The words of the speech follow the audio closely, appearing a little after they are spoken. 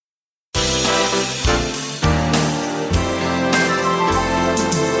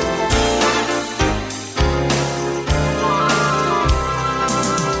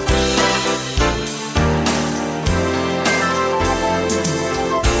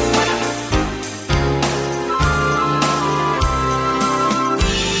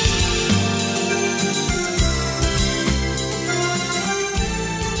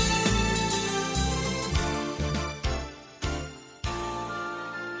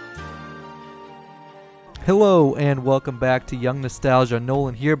Hello and welcome back to Young Nostalgia.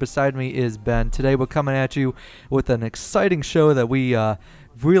 Nolan here. Beside me is Ben. Today we're coming at you with an exciting show that we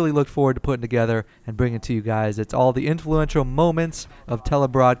really look forward to putting together and bringing to you guys. It's all the influential moments of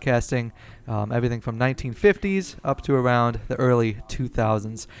telebroadcasting, everything from 1950s up to around the early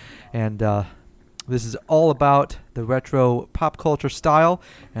 2000s. And this is all about the retro pop culture style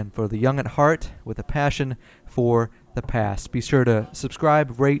and for the young at heart with a passion for the past. Be sure to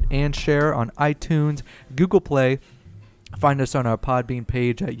subscribe, rate, and share on iTunes, Google Play. Find us on our Podbean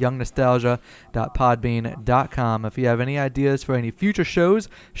page at youngnostalgia.podbean.com. If you have any ideas for any future shows,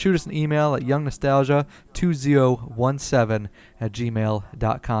 shoot us an email at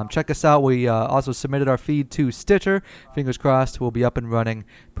youngnostalgia2017@gmail.com. Check us out. We also submitted our feed to Stitcher. Fingers crossed we'll be up and running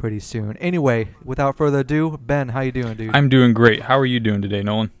pretty soon. Anyway, without further ado, Ben, how you doing, dude? I'm doing great. How are you doing today,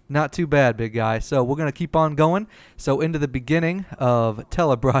 Nolan? Not too bad, big guy. So we're going to keep on going. So into the beginning of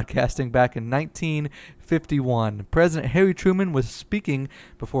telebroadcasting back in 1951, President Harry Truman was speaking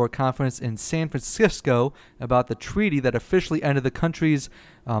before a conference in San Francisco about the treaty that officially ended the country's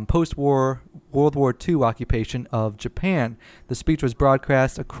post-war World War II occupation of Japan. The speech was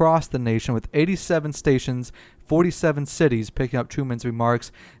broadcast across the nation with 87 stations, 47 cities picking up Truman's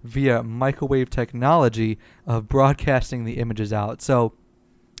remarks via microwave technology of broadcasting the images out. So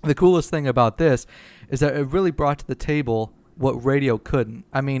the coolest thing about this is that it really brought to the table what radio couldn't.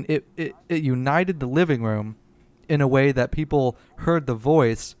 I mean, it united the living room in a way that people heard the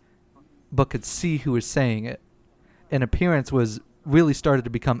voice but could see who was saying it. And appearance was really started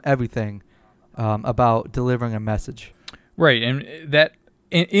to become everything about delivering a message. Right, and that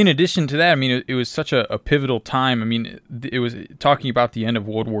in addition to that, I mean, it was such a pivotal time. I mean, it was talking about the end of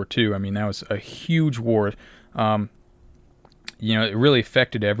World War II. I mean, that was a huge war. It really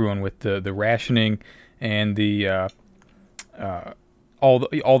affected everyone with the rationing and the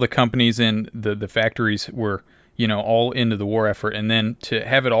all the companies and the factories were all into the war effort, and then to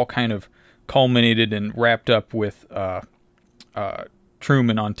have it all kind of culminated and wrapped up with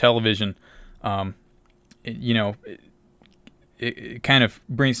Truman on television, it kind of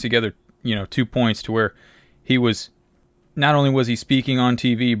brings together 2 points to where he was. Not only was he speaking on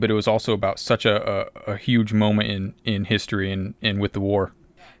TV, but it was also about such a huge moment in history and with the war.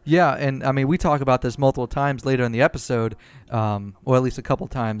 Yeah, and I mean, we talk about this multiple times later in the episode, or at least a couple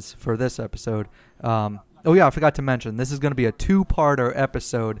times for this episode. Oh yeah, I forgot to mention, this is going to be a two-parter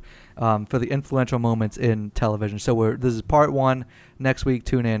episode for the influential moments in television. So this is part one. Next week,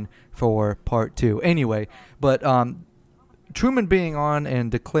 tune in for part two. Anyway, but Truman being on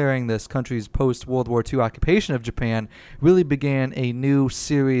and declaring this country's post-World War II occupation of Japan really began a new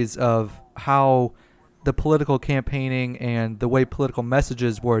series of how the political campaigning and the way political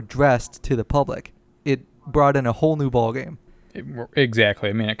messages were addressed to the public. It brought in a whole new ballgame. Exactly.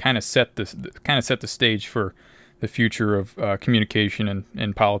 I mean, it kind of set the stage for the future of communication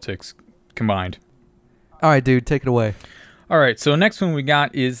and politics combined. All right, dude, take it away. All right, so next one we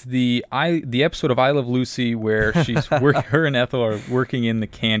got is the episode of I Love Lucy where her and Ethel are working in the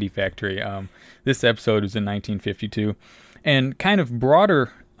candy factory. This episode was in 1952, and kind of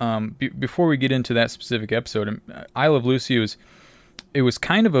broader. Before we get into that specific episode, I Love Lucy was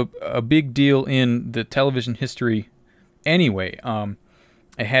kind of a big deal in the television history. Anyway,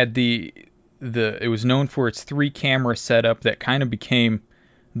 it had it was known for its 3-camera setup that kind of became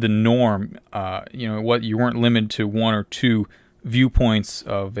the norm. What you weren't limited to one or two viewpoints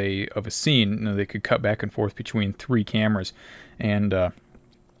of a scene. They could cut back and forth between 3 cameras, and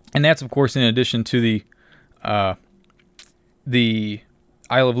that's of course in addition to the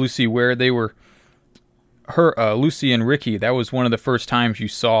I Love Lucy where they were Lucy and Ricky. That was one of the first times you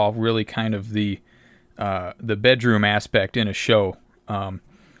saw really kind of the bedroom aspect in a show. If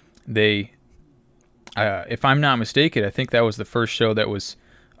I'm not mistaken, I think that was the first show that was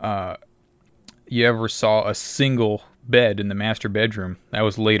you ever saw a single bed in the master bedroom. That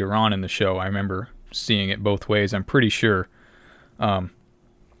was later on in the show. I remember seeing it both ways, I'm pretty sure,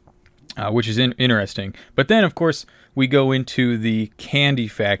 which is interesting. But then, of course, we go into the Candy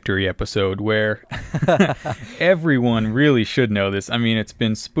Factory episode where everyone really should know this. I mean, it's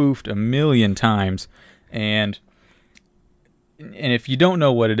been spoofed a million times, and if you don't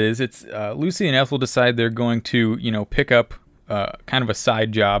know what it is, it's Lucy and Ethel decide they're going to, pick up kind of a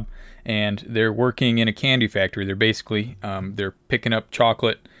side job, and they're working in a candy factory. They're basically they're picking up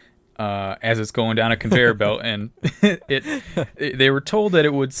chocolate as it's going down a conveyor belt, and they were told that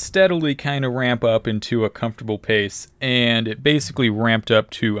it would steadily kind of ramp up into a comfortable pace, and it basically ramped up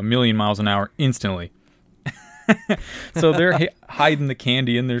to 1,000,000 miles an hour instantly. So they're hiding the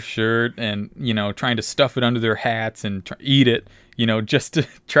candy in their shirt and, trying to stuff it under their hats and eat it, just to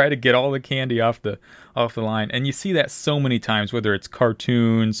try to get all the candy off the line. And you see that so many times, whether it's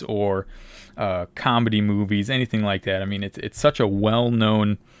cartoons or comedy movies, anything like that. I mean, it's such a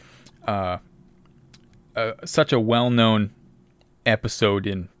well-known episode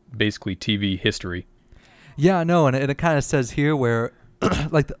in basically TV history. Yeah, no, and it kind of says here where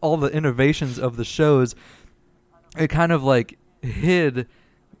like all the innovations of the shows, it kind of like hid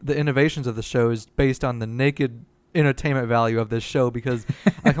the innovations of the shows based on the naked entertainment value of this show, because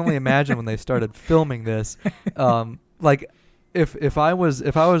I can only imagine when they started filming this, like if I was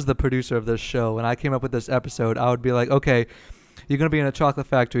the producer of this show and I came up with this episode, I would be like, okay, you're going to be in a chocolate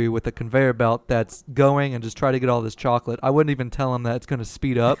factory with a conveyor belt that's going and just try to get all this chocolate. I wouldn't even tell them that it's going to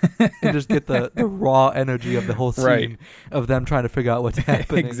speed up and just get the raw energy of the whole scene of them trying to figure out what's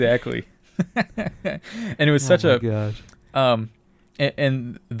happening. Exactly. And it was such gosh.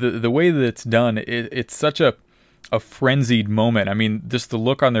 And the way that it's done, it's such a frenzied moment. I mean, just the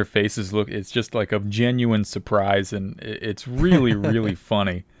look on their faces, it's just like a genuine surprise, and it's really, really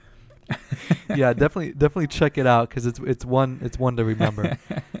funny. Yeah, definitely check it out, because it's one to remember.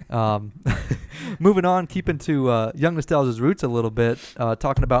 Moving on, keeping to Young Nostalgia's roots a little bit,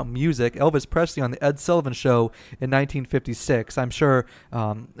 talking about music. Elvis Presley on the Ed Sullivan Show in 1956. I'm sure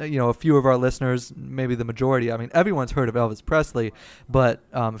a few of our listeners, maybe the majority. I mean, everyone's heard of Elvis Presley, but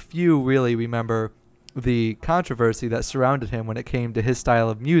few really remember the controversy that surrounded him when it came to his style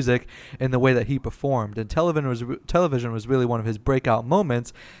of music and the way that he performed. And television was really one of his breakout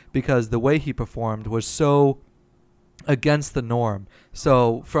moments, because the way he performed was so against the norm.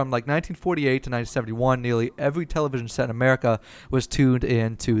 So from like 1948 to 1971, nearly every television set in America was tuned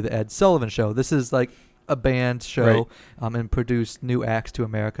in to the Ed Sullivan Show. This is like a band show, and produced new acts to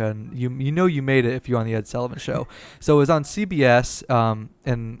America, and you made it if you're on the Ed Sullivan Show. So it was on CBS,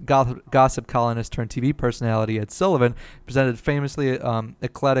 and gossip columnist turned TV personality Ed Sullivan presented famously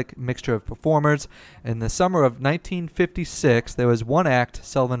eclectic mixture of performers. In the summer of 1956, there was one act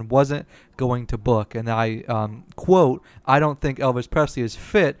Sullivan wasn't going to book, and I quote, "I don't think Elvis Presley is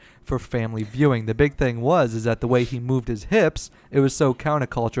fit for family viewing." The big thing is that the way he moved his hips, it was so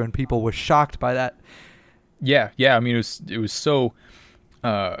counterculture, and people were shocked by that. Yeah. I mean, it was so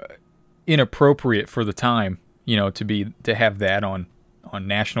inappropriate for the time, to have that on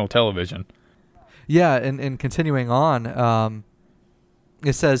national television. Yeah, and continuing on,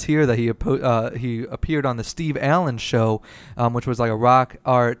 it says here that he appeared on the Steve Allen Show, which was like a rock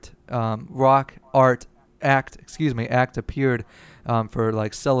art act. Act appeared for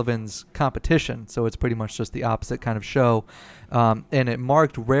like Sullivan's competition, so it's pretty much just the opposite kind of show, and it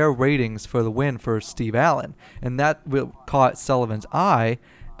marked rare ratings for the win for Steve Allen, and that caught Sullivan's eye,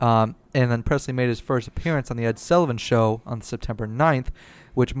 and then Presley made his first appearance on the Ed Sullivan Show on September 9th,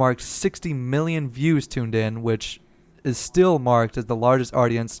 which marked 60 million views tuned in, which is still marked as the largest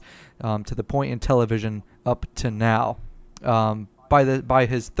audience to the point in television up to now. By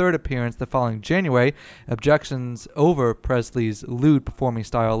his third appearance the following January, objections over Presley's lewd performing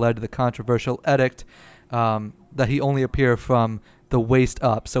style led to the controversial edict that he only appear from the waist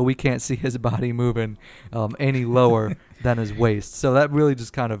up, so we can't see his body moving any lower than his waist. So that really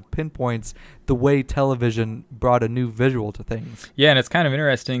just kind of pinpoints the way television brought a new visual to things. Yeah, and it's kind of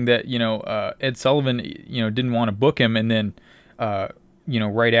interesting that Ed Sullivan didn't want to book him, and then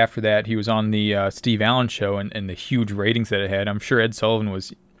right after that, he was on the Steve Allen Show, and the huge ratings that it had. I'm sure Ed Sullivan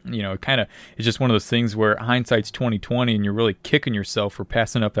was, it's just one of those things where hindsight's 20/20, and you're really kicking yourself for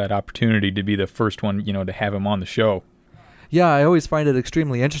passing up that opportunity to be the first one, to have him on the show. Yeah, I always find it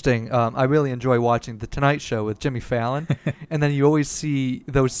extremely interesting. I really enjoy watching The Tonight Show with Jimmy Fallon, and then you always see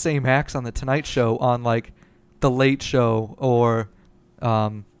those same acts on The Tonight Show on like The Late Show or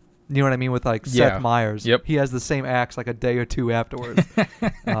you know what I mean, with like Seth Meyers. Yep. He has the same acts like a day or two afterwards.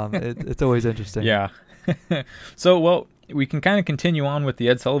 It's always interesting. Yeah. So, well, we can kind of continue on with the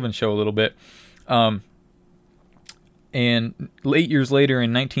Ed Sullivan Show a little bit. And 8 years later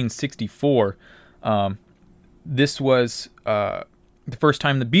in 1964, this was the first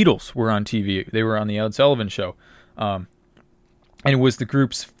time the Beatles were on TV. They were on the Ed Sullivan Show. And it was the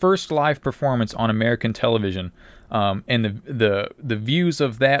group's first live performance on American television. And the views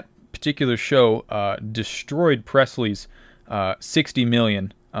of that particular show destroyed Presley's 60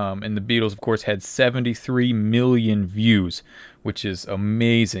 million, and the Beatles, of course, had 73 million views, which is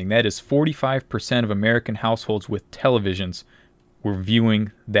amazing. That is 45% of American households with televisions were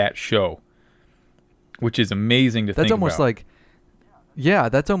viewing that show, which is amazing to think about.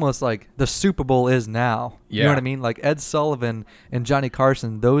 That's almost like the Super Bowl is now. Yeah. You know what I mean? Like Ed Sullivan and Johnny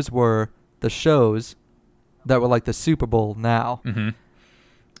Carson, those were the shows that were like the Super Bowl now. Mm-hmm.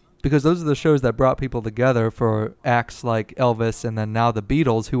 because those are the shows that brought people together for acts like Elvis and then now the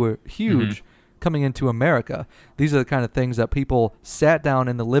Beatles, who were huge coming into America. These are the kind of things that people sat down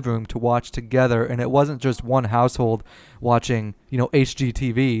in the living room to watch together, and it wasn't just one household watching,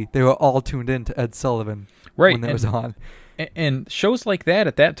 HGTV. They were all tuned in to Ed Sullivan when it was on. And shows like that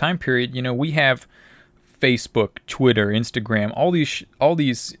at that time period, we have Facebook, Twitter, Instagram, all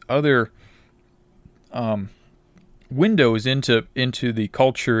these other windows into the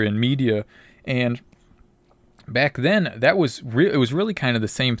culture and media, and back then it was really kind of the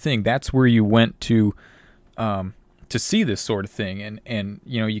same thing. That's where you went to see this sort of thing, and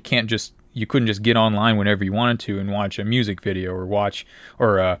you couldn't just get online whenever you wanted to and watch a music video or watch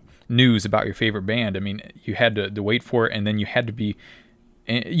news about your favorite band. I mean, you had to wait for it, and then you had to be,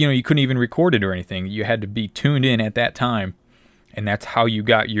 you couldn't even record it or anything. You had to be tuned in at that time, and that's how you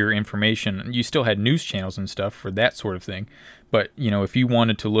got your information. You still had news channels and stuff for that sort of thing, but if you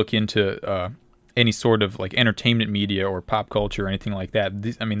wanted to look into any sort of like entertainment media or pop culture or anything like that,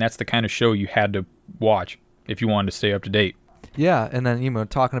 that's the kind of show you had to watch if you wanted to stay up to date. Yeah, and then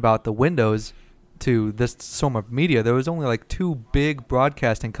talking about the windows to this so much media, there was only like two big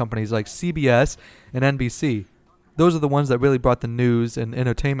broadcasting companies like CBS and NBC. Those are the ones that really brought the news and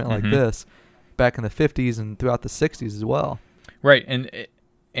entertainment like this back in the 50s and throughout the 60s as well. Right, and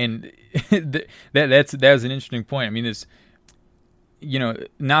that was an interesting point. I mean, it's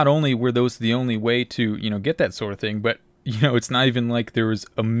not only were those the only way to get that sort of thing, but it's not even like there was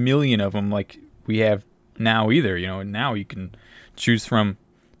a million of them like we have now either. Now you can choose from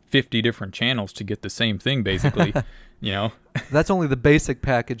 50 different channels to get the same thing basically. That's only the basic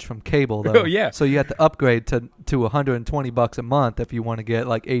package from cable, though. Oh yeah. So you have to upgrade to $120 a month if you want to get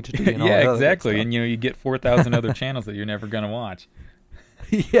like HD and all that. Yeah, exactly. And you get 4,000 other channels that you're never gonna watch.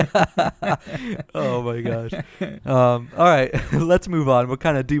 Yeah. Oh my gosh. All right, let's move on. We're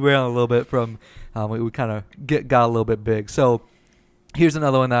kind of derailing a little bit from we kind of got a little bit big. So here's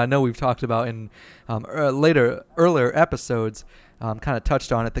another one that I know we've talked about in earlier episodes. Kind of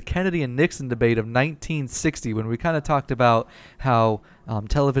touched on it, the Kennedy and Nixon debate of 1960, when we kind of talked about how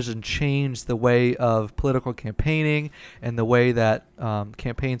television changed the way of political campaigning and the way that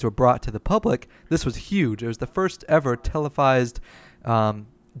campaigns were brought to the public. This was huge. It was the first ever televised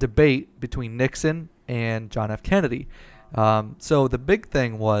debate between Nixon and John F. Kennedy. So the big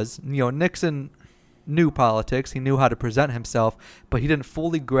thing was, Nixon knew politics. He knew how to present himself, but he didn't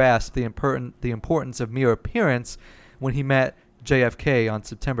fully grasp the importance of mere appearance when he met JFK on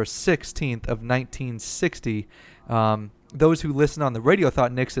September 16th of 1960. Those who listened on the radio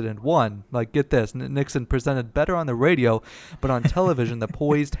thought Nixon had won. Like, get this, Nixon presented better on the radio, but on television, the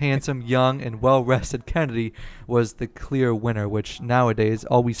poised, handsome, young, and well-rested Kennedy was the clear winner, which nowadays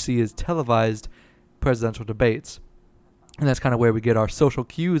all we see is televised presidential debates. And that's kind of where we get our social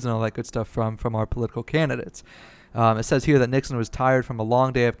cues and all that good stuff from our political candidates. It says here that Nixon was tired from a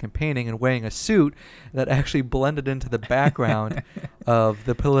long day of campaigning and wearing a suit that actually blended into the background of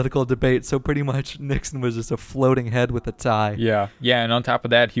the political debate. So pretty much Nixon was just a floating head with a tie. Yeah, and on top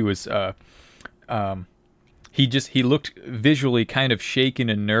of that, he was he looked visually kind of shaken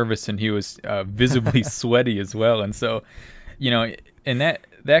and nervous, and he was visibly sweaty as well. And so, and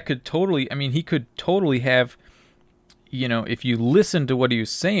that could totally, he could totally have, if you listen to what he was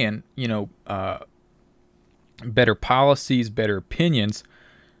saying, better policies, better opinions.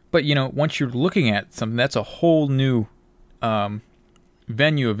 But, once you're looking at something, that's a whole new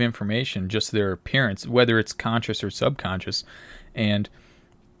venue of information, just their appearance, whether it's conscious or subconscious. And,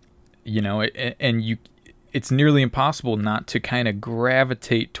 it's nearly impossible not to kind of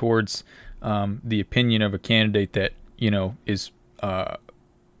gravitate towards the opinion of a candidate that, is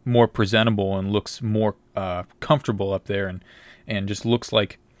more presentable and looks more comfortable up there and just looks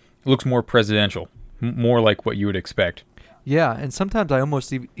more presidential. More like what you would expect. Yeah, and sometimes I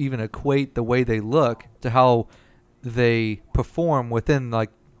almost even equate the way they look to how they perform within like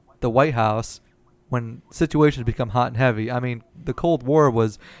the White House when situations become hot and heavy. I mean, the Cold War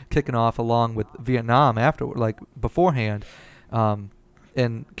was kicking off along with Vietnam afterward, like beforehand,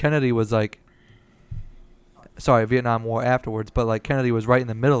 and Kennedy was Vietnam War afterwards, but like Kennedy was right in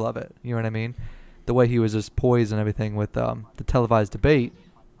the middle of it. You know what I mean? The way he was just poised and everything with the televised debate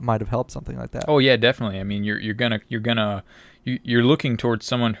might have helped something like that. Oh yeah, definitely. I mean, you're looking towards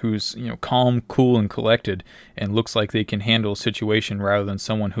someone who's calm, cool, and collected, and looks like they can handle a situation rather than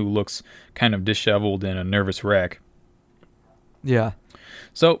someone who looks kind of disheveled and a nervous wreck. Yeah.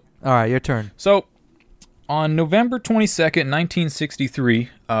 So, all right, your turn. So, on November 22nd, 1963,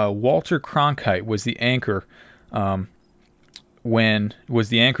 Walter Cronkite was the anchor. That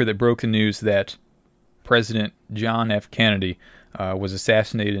broke the news that President John F. Kennedy was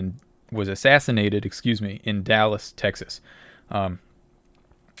assassinated. In Dallas, Texas.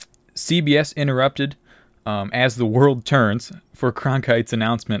 CBS interrupted as the world turns for Cronkite's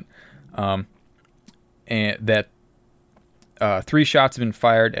announcement, and that 3 shots have been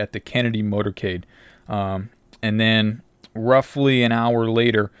fired at the Kennedy motorcade. And then roughly an hour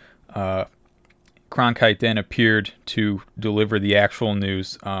later, Cronkite then appeared to deliver the actual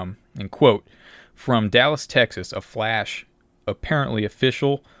news, and quote, "From Dallas, Texas, a flash, apparently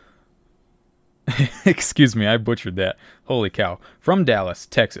official..." Excuse me, I butchered that. Holy cow. "From Dallas,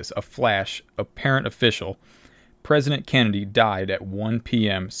 Texas, a flash, apparent official. President Kennedy died at 1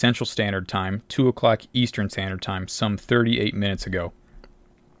 p.m. Central Standard Time, 2 o'clock Eastern Standard Time, some 38 minutes ago."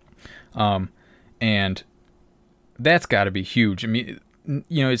 And that's got to be huge. I mean,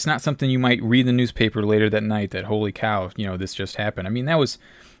 it's not something you might read in the newspaper later that night that, holy cow, this just happened. I mean, that was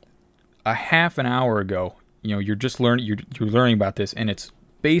a half an hour ago. You're just you're learning about this, and it's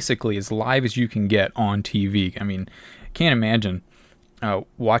basically as live as you can get on TV. I mean, I can't imagine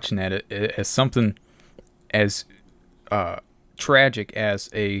watching that as something as tragic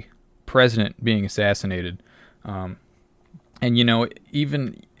as a president being assassinated. And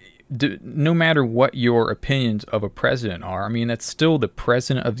even no matter what your opinions of a president are, I mean, that's still the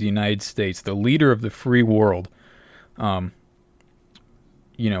president of the United States, the leader of the free world, was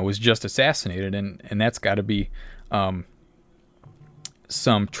just assassinated, and that's got to be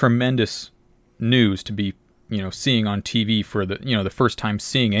some tremendous news to be, seeing on TV for the first time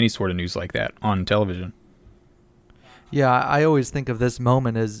seeing any sort of news like that on television. Yeah, I always think of this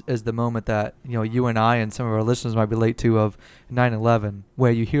moment as the moment that, you and I and some of our listeners might relate to of 9/11,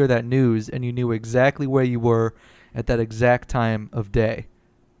 where you hear that news and you knew exactly where you were at that exact time of day.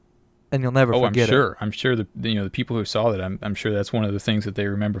 And you'll never forget it. I'm sure the people who saw that, I'm sure that's one of the things that they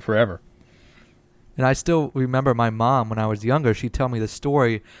remember forever. And I still remember my mom, when I was younger, she'd tell me the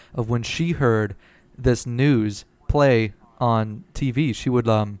story of when she heard this news play on TV.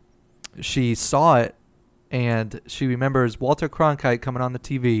 She saw it, and she remembers Walter Cronkite coming on the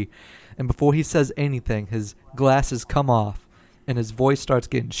TV, and before he says anything, his glasses come off, and his voice starts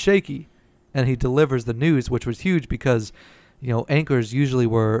getting shaky, and he delivers the news, which was huge because, anchors usually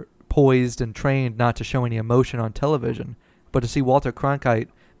were poised and trained not to show any emotion on television. But to see Walter Cronkite,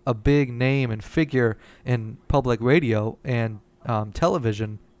 a big name and figure in public radio and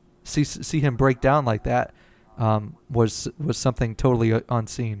television, see him break down like that was something totally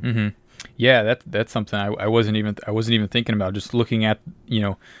unseen. Mm-hmm. Yeah, that's something I wasn't even thinking about. Just looking at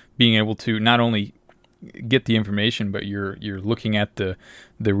being able to not only get the information, but you're looking at the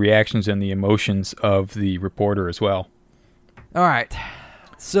reactions and the emotions of the reporter as well. All right,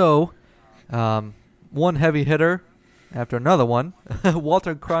 so one heavy hitter after another one.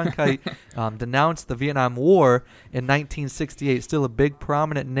 Walter Cronkite denounced the Vietnam War in 1968. Still a big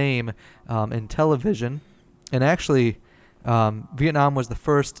prominent name in television, and actually. Vietnam was the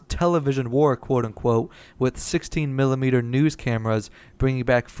first television war, quote-unquote, with 16mm news cameras bringing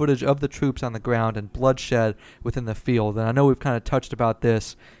back footage of the troops on the ground and bloodshed within the field. And I know we've kind of touched about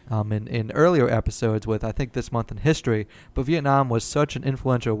this in earlier episodes with, I think, This Month in History, but Vietnam was such an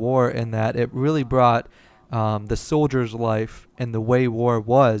influential war in that it really brought the soldier's life and the way war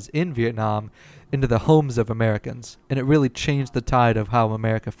was in Vietnam into the homes of Americans. And it really changed the tide of how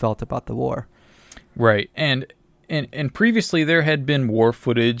America felt about the war. Right, and previously there had been war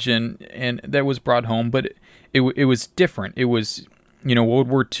footage and that was brought home, but it was different. It was, World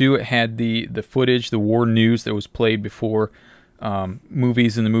War II, it had the footage, the war news that was played before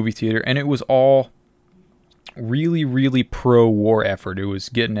movies in the movie theater, and it was all really, really pro-war effort. It was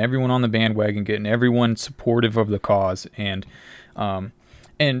getting everyone on the bandwagon, getting everyone supportive of the cause, and it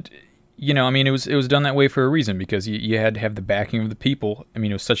was done that way for a reason, because you had to have the backing of the people. I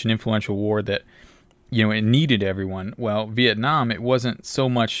mean, it was such an influential war that it needed everyone. Well, Vietnam, it wasn't so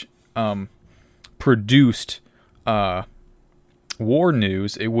much produced war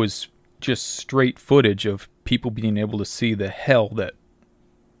news. It was just straight footage of people being able to see the hell that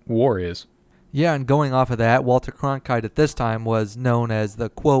war is. Yeah, and going off of that, Walter Cronkite at this time was known as the,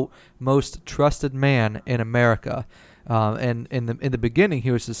 quote, most trusted man in America. And in the beginning,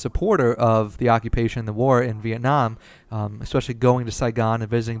 he was a supporter of the occupation and the war in Vietnam, especially going to Saigon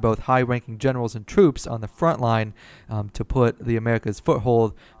and visiting both high-ranking generals and troops on the front line to put the America's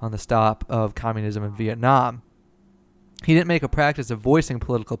foothold on the stop of communism in Vietnam. He didn't make a practice of voicing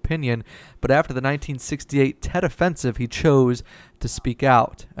political opinion, but after the 1968 Tet Offensive, he chose to speak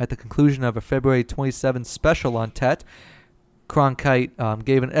out. At the conclusion of a February 27 special on Tet, Cronkite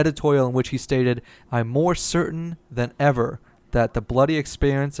gave an editorial in which he stated, "I'm more certain than ever that the bloody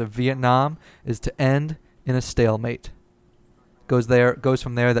experience of Vietnam is to end in a stalemate." goes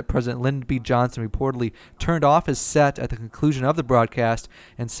from there that President Lyndon B. Johnson reportedly turned off his set at the conclusion of the broadcast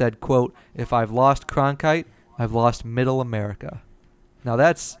and said, quote, "If I've lost Cronkite, I've lost Middle America." Now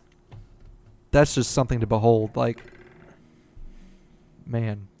that's just something to behold. Like,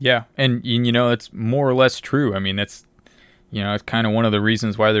 man. Yeah, and it's more or less true. I mean, that's it's kind of one of the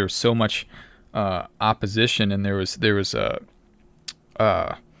reasons why there was so much opposition, and there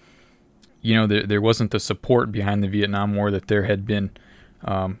wasn't the support behind the Vietnam War that there had been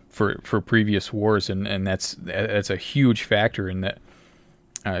for previous wars, and that's a huge factor in that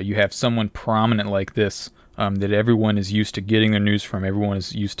you have someone prominent like this that everyone is used to getting their news from, everyone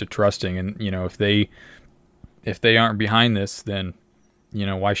is used to trusting, and if they aren't behind this, then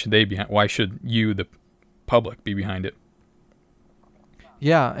why should you, the public, be behind it?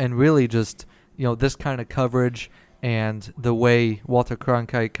 Yeah, and really just this kind of coverage and the way Walter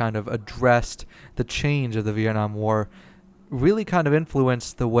Cronkite kind of addressed the change of the Vietnam War really kind of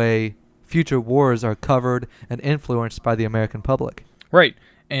influenced the way future wars are covered and influenced by the American public. Right.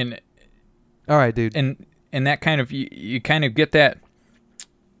 And all right, dude. And that kind of you kind of get that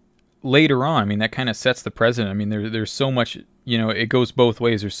later on. I mean, that kind of sets the precedent. I mean, there's so much, it goes both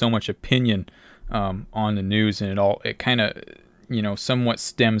ways. There's so much opinion on the news, and it kind of somewhat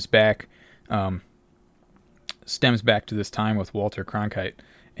stems back to this time with Walter Cronkite,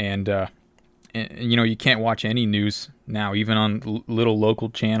 and you can't watch any news now, even on little local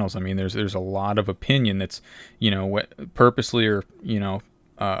channels. I mean, there's a lot of opinion that's purposely or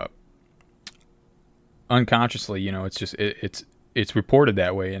unconsciously, it's just it's reported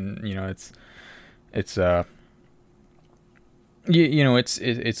that way, and it's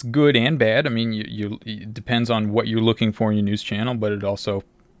good and bad. I mean, it depends on what you're looking for in your news channel, but it also,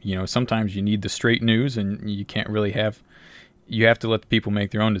 sometimes you need the straight news, and you can't really you have to let the people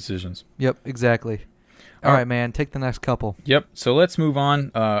make their own decisions. Yep, exactly. All right, man, take the next couple. Yep, so let's move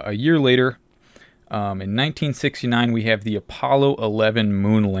on. A year later, in 1969, we have the Apollo 11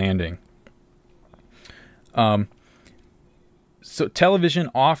 moon landing. So television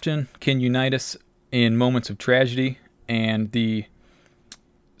often can unite us in moments of tragedy, and the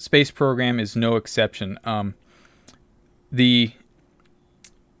space program is no exception. That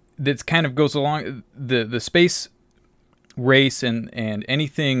kind of goes along the space race and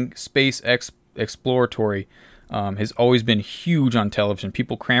anything space exploratory has always been huge on television.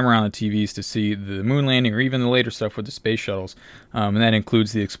 People cram around the TVs to see the moon landing, or even the later stuff with the space shuttles, and that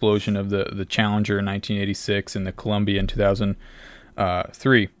includes the explosion of the Challenger in 1986 and the Columbia in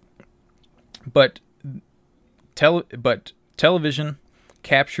 2003. But television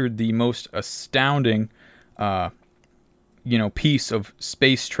captured the most astounding piece of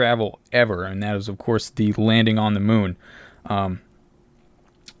space travel ever, and that is, of course, the landing on the moon. On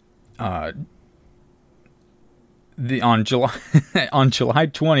July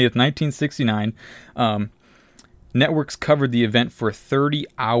 20th, 1969, networks covered the event for 30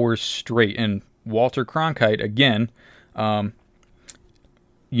 hours straight, and Walter Cronkite again,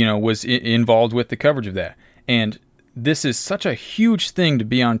 was involved with the coverage of that. And this is such a huge thing to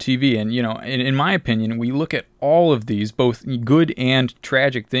be on TV, and in my opinion, we look at all of these, both good and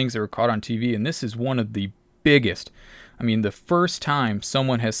tragic things that were caught on TV, and this is one of the biggest. I mean, the first time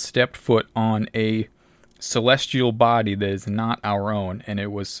someone has stepped foot on a celestial body that is not our own, and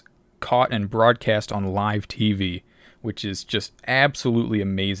it was caught and broadcast on live TV, which is just absolutely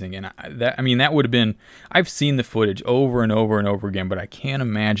amazing. And that would have been, I've seen the footage over and over and over again, but I can't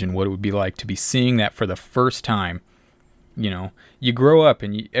imagine what it would be like to be seeing that for the first time. You grow up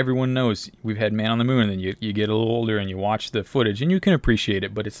and everyone knows we've had Man on the Moon, and then you get a little older and you watch the footage and you can appreciate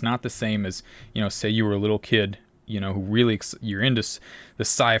it, but it's not the same as, say you were a little kid, who really, you're into the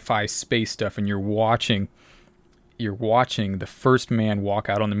sci-fi space stuff, and you're watching the first man walk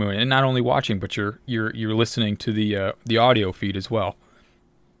out on the moon, and not only watching, but you're listening to the audio feed as well.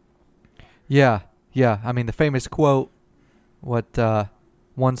 Yeah. I mean, the famous quote,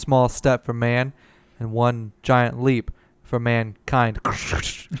 one small step for man and one giant leap for mankind.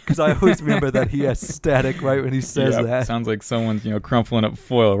 Because I always remember that he has static right when he says that. Sounds like someone's crumpling up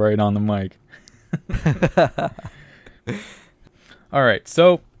foil right on the mic. All right,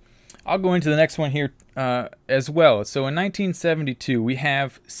 so I'll go into the next one here as well. So in 1972, we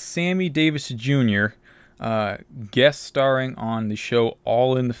have Sammy Davis Jr. Guest starring on the show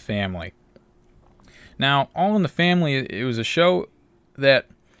All in the Family. Now, All in the Family, it was a show that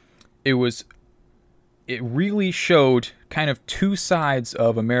it really showed kind of two sides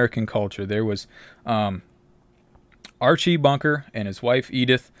of American culture. There was Archie Bunker and his wife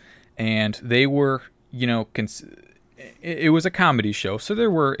Edith, and they were, it was a comedy show, so there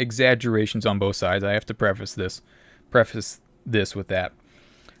were exaggerations on both sides. I have to preface this with that.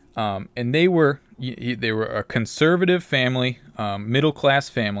 And they were a conservative family, middle class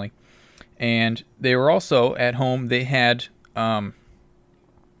family, and they were also at home. They had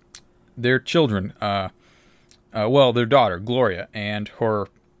their children, their daughter Gloria and her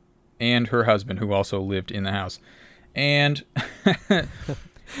husband, who also lived in the house, and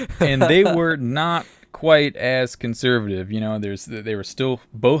and they were not quite as conservative. They were still,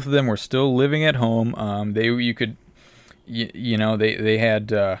 both of them were still living at home. They had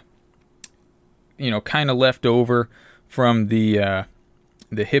kind of left over from the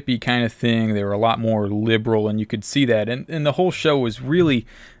hippie kind of thing. They were a lot more liberal, and you could see that. And the whole show was really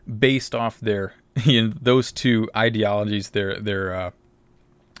based off their those two ideologies, their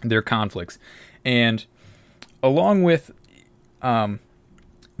conflicts, and along with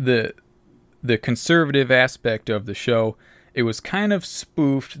the conservative aspect of the show, it was kind of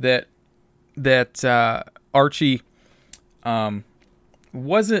spoofed that Archie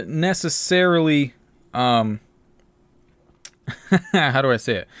wasn't necessarily how do I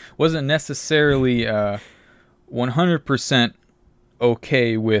say it? Wasn't necessarily 100%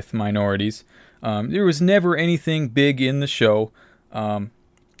 okay with minorities. There was never anything big in the show,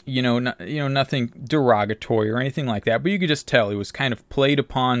 nothing derogatory or anything like that. But you could just tell it was kind of played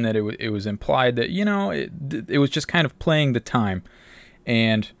upon, that it was implied that it was just kind of playing the time,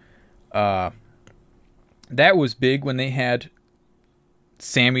 and that was big when they had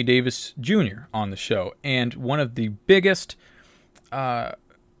Sammy Davis Jr. on the show. And one of the biggest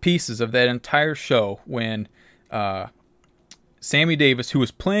pieces of that entire show, when Sammy Davis, who was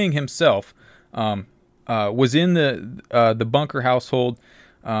playing himself, was in the Bunker household.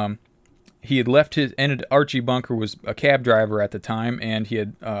 He had left his, and Archie Bunker was a cab driver at the time, and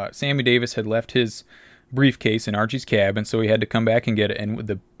Sammy Davis had left his briefcase in Archie's cab, and so he had to come back and get it. And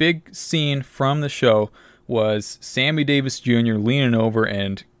the big scene from the show was Sammy Davis Jr. leaning over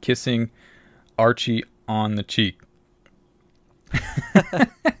and kissing Archie on the cheek.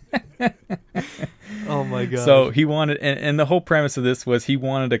 Oh my god! So he wanted, and the whole premise of this was he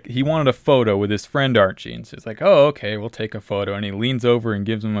wanted a photo with his friend Archie, and so it's like, oh, okay, we'll take a photo, and he leans over and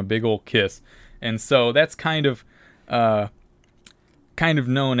gives him a big old kiss, and so that's kind of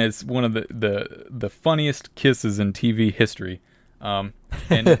known as one of the funniest kisses in TV history, and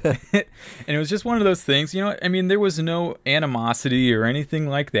and it was just one of those things, I mean, there was no animosity or anything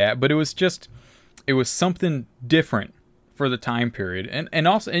like that, but it was something different for the time period, and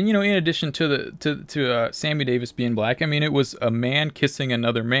also, in addition to Sammy Davis being black, I mean, it was a man kissing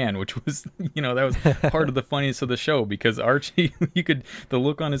another man, which was that was part of the funniest of the show, because Archie, the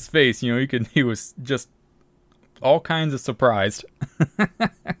look on his face, he was just all kinds of surprised.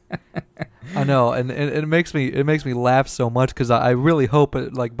 I know, and it makes me laugh so much, because I really hope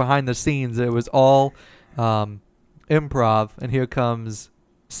it, like, behind the scenes, it was all improv, and here comes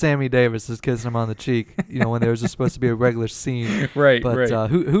Sammy Davis is kissing him on the cheek, when there was just supposed to be a regular scene. Right, but right.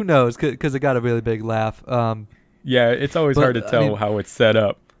 Who knows? Because it got a really big laugh. Yeah, it's always hard to tell how it's set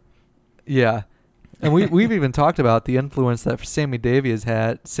up. Yeah, and we've even talked about the influence that Sammy Davis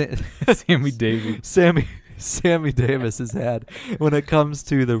had. Sammy Davis. Sammy Davis has had when it comes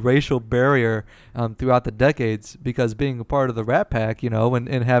to the racial barrier throughout the decades, because being a part of the Rat Pack,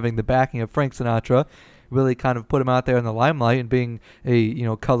 and having the backing of Frank Sinatra, really kind of put him out there in the limelight, and being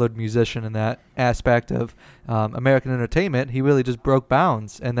a colored musician in that aspect of American entertainment, he really just broke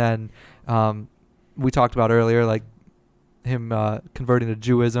bounds. And then we talked about earlier, like him converting to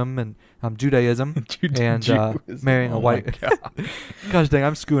Judaism and Judaism, and marrying a white. Gosh dang,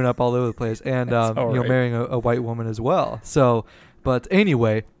 I'm screwing up all over the place. And marrying a white woman as well. So, but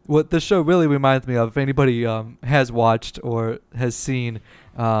anyway, what this show really reminds me of, if anybody has watched or has seen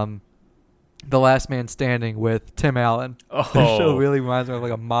The Last Man Standing with Tim Allen. Oh. The show really reminds me of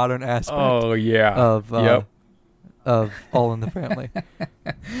like a modern aspect. Oh yeah. Of All in the Family.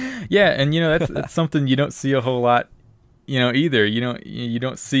 Yeah, and that's something you don't see a whole lot, either. You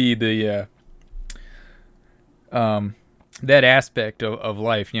don't see the that aspect of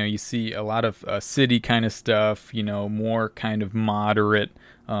life. You see a lot of city kind of stuff. More kind of moderate,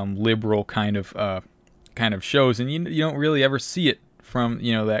 liberal kind of shows, and you don't really ever see it from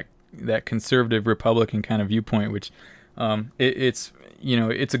that conservative Republican kind of viewpoint, which it's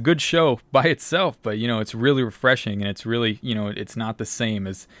a good show by itself, but it's really refreshing, and it's really it's not the same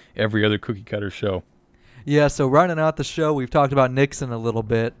as every other cookie cutter show. Yeah, so rounding out the show, we've talked about Nixon a little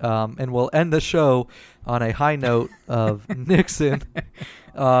bit, and we'll end the show on a high note of Nixon.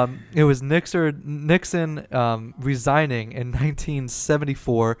 It was Nixon resigning in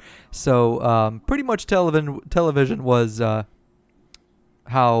 1974, so pretty much television was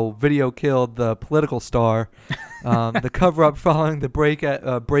how video killed the political star. The cover-up following the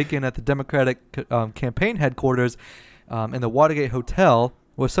break-in at the Democratic campaign headquarters in the Watergate Hotel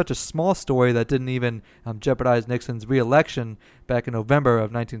was such a small story that didn't even jeopardize Nixon's re-election back in November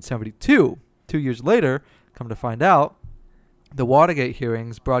of 1972. 2 years later, come to find out, the Watergate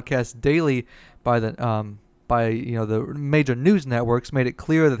hearings, broadcast daily by the major news networks, made it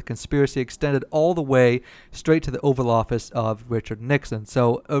clear that the conspiracy extended all the way straight to the Oval Office of Richard Nixon.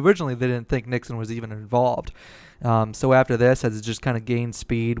 So originally they didn't think Nixon was even involved. So after this, as it just kind of gained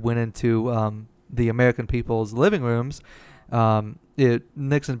speed, went into the American people's living rooms,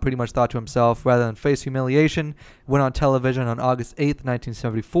 Nixon pretty much thought to himself, rather than face humiliation, went on television on August 8th,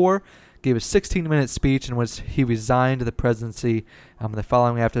 1974, gave a 16-minute speech in which he resigned the presidency. The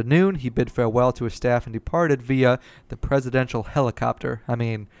following afternoon, he bid farewell to his staff and departed via the presidential helicopter. I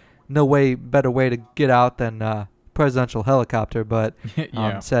mean, no better way to get out than presidential helicopter, but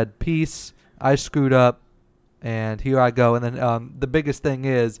said, peace, I screwed up, and here I go. And then the biggest thing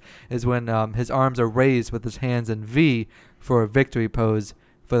is when his arms are raised with his hands in V for a victory pose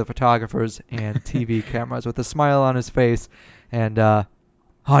for the photographers and TV cameras, with a smile on his face, and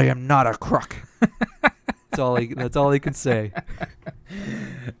I am not a crook. That's all he can say.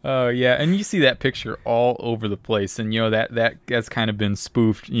 Oh yeah, and you see that picture all over the place, and that's kind of been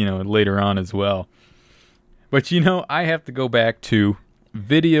spoofed, later on as well. But I have to go back to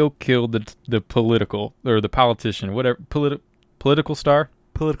video killed the political or the politician, whatever, political star.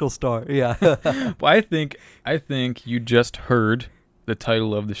 Political star, yeah. Well, I think you just heard the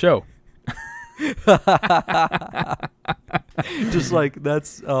title of the show. Just like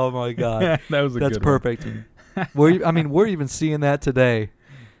that's, oh my god, that's good perfect. We're even seeing that today.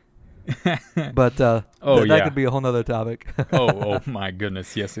 But that could be a whole nother topic. oh my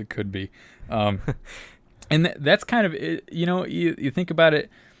goodness, yes, it could be. And that's kind of it, you think about it.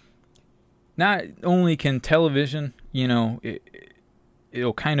 Not only can television,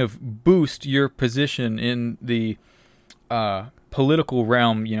 it'll kind of boost your position in the political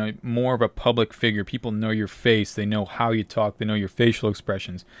realm, more of a public figure. People know your face, they know how you talk, they know your facial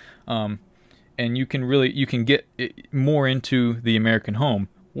expressions, and you can get more into the American home.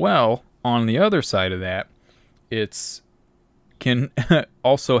 Well, on the other side of that, it's can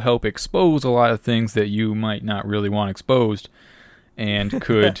also help expose a lot of things that you might not really want exposed, and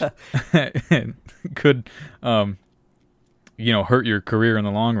could hurt your career in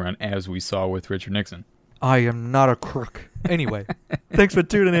the long run, as we saw with Richard Nixon. I am not a crook. Anyway, thanks for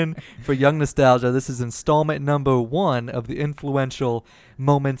tuning in for Young Nostalgia. This is installment number 1 of the influential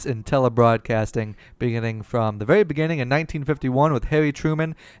moments in telebroadcasting, beginning from the very beginning in 1951 with Harry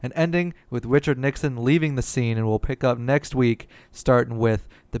Truman and ending with Richard Nixon leaving the scene. And we'll pick up next week, starting with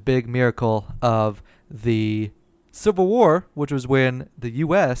the big miracle of the Civil War, which was when the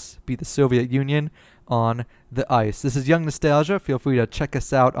U.S. beat the Soviet Union on the ice. This is Young Nostalgia. Feel free to check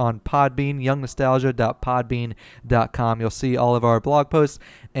us out on Podbean, youngnostalgia.podbean.com. You'll see all of our blog posts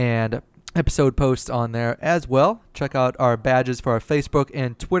and episode posts on there as well. Check out our badges for our Facebook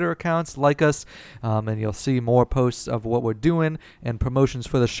and Twitter accounts. Like us, and you'll see more posts of what we're doing and promotions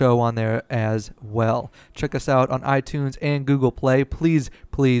for the show on there as well. Check us out on iTunes and Google Play. Please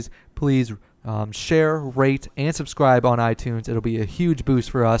share, rate, and subscribe on iTunes. It'll be a huge boost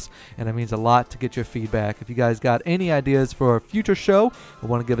for us, and it means a lot to get your feedback. If you guys got any ideas for a future show or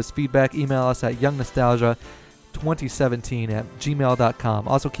want to give us feedback, email us at youngnostalgia2017@gmail.com.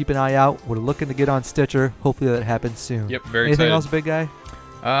 Also, keep an eye out. We're looking to get on Stitcher. Hopefully that happens soon. Yep, very Anything excited. else, big guy?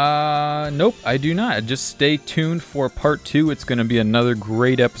 Nope, I do not. Just stay tuned for part 2. It's going to be another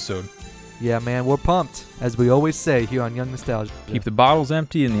great episode. Yeah, man, we're pumped, as we always say here on Young Nostalgia. Keep the bottles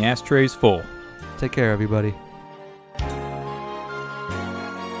empty and the ashtrays full. Take care, everybody.